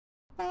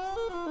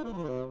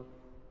Something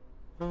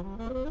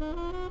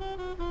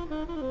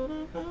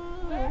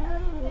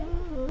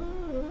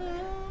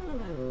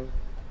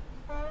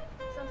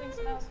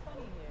smells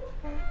funny here.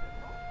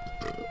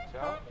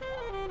 Ciao.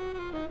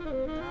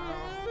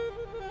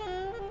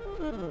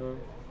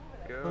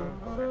 Go.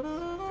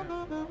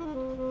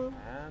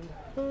 And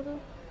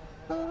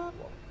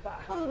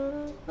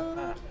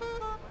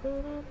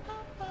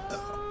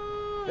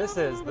this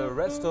is the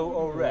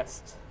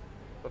Restau-aux-restes,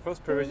 the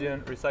first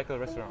Parisian recycle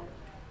restaurant.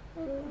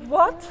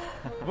 What?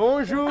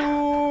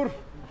 Bonjour!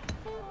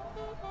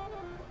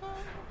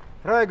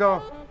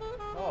 Prego!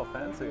 Oh,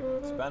 fancy.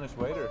 Spanish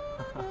waiter.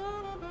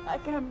 I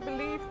can't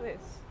believe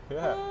this.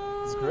 Yeah,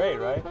 it's great,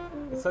 right?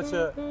 It's such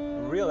a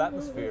real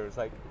atmosphere. It's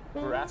like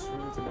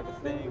grassroots and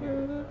everything.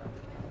 And,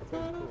 it's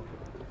really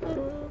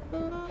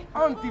cool.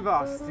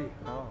 Antipasti!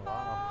 Oh,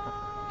 wow.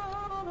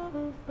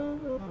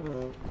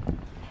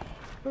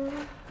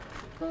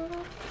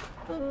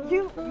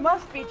 You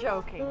must be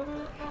joking.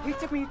 You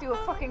took me to a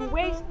fucking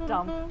waste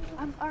dump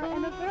on our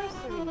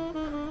anniversary.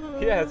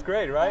 Yeah, it's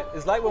great, right?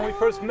 It's like when we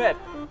first met.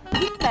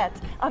 We met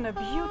on a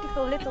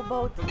beautiful little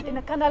boat in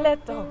a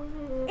canaletto,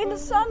 in the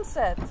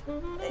sunset.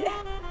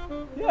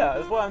 Yeah,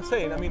 that's what I'm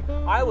saying. I mean,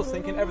 I was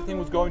thinking everything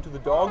was going to the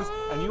dogs,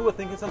 and you were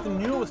thinking something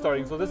new was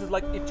starting. So this is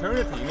like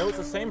eternity, you know? It's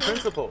the same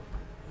principle.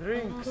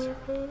 Drinks!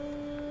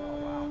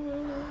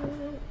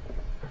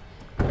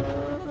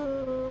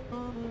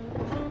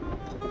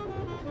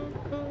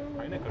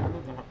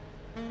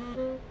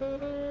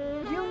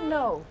 You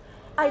know,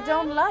 I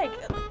don't like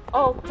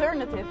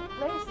alternative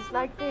places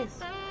like this.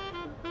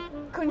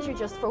 Couldn't you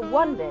just for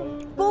one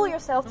day pull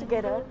yourself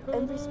together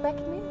and respect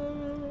me?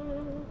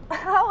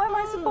 How am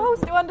I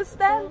supposed to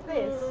understand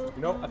this?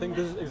 You know, I think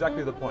this is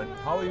exactly the point.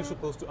 How are you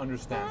supposed to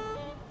understand?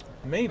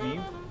 Maybe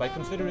by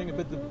considering a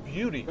bit the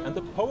beauty and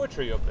the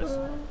poetry of this.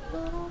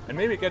 And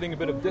maybe getting a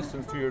bit of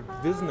distance to your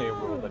Disney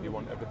world that you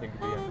want everything to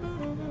be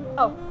in.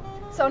 Oh,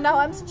 so now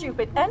I'm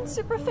stupid and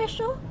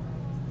superficial?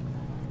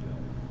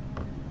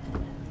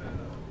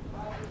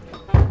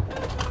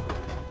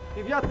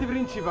 I piatti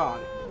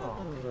principali.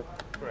 Oh,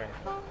 great.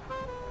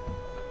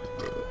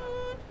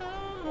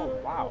 Oh,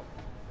 wow.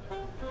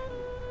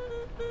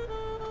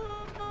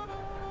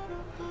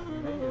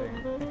 Amazing.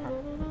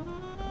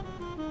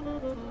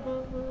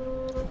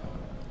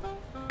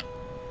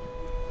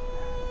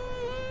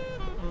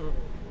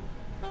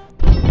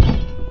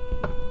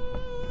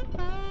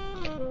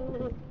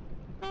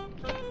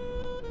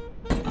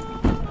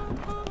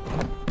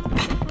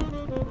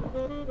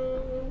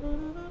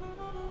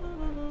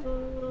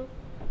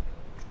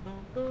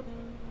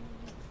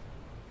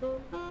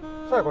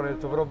 Sai qual è il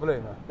tuo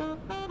problema?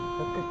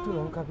 Perché tu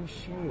non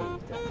capisci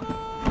niente.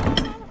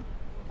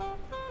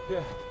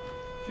 Yeah,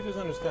 she doesn't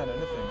understand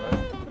anything,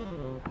 right?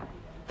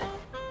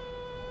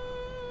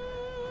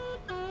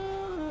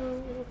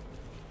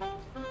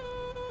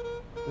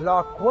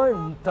 La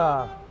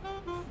quanta!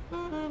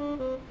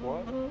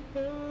 What?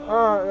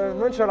 Ah,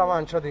 non c'è la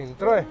mancia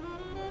dentro, eh?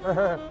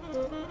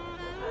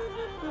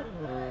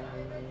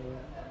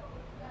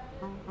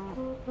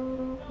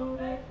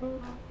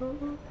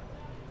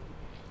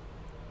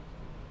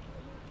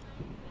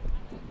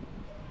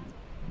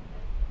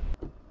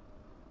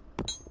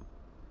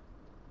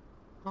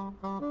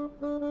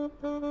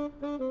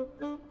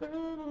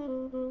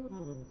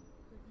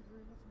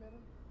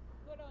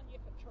 Good on you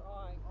for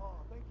trying.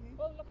 Oh, thank you.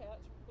 Well, look out,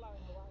 it's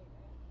blowing away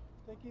now.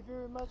 Thank you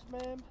very much,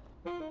 ma'am.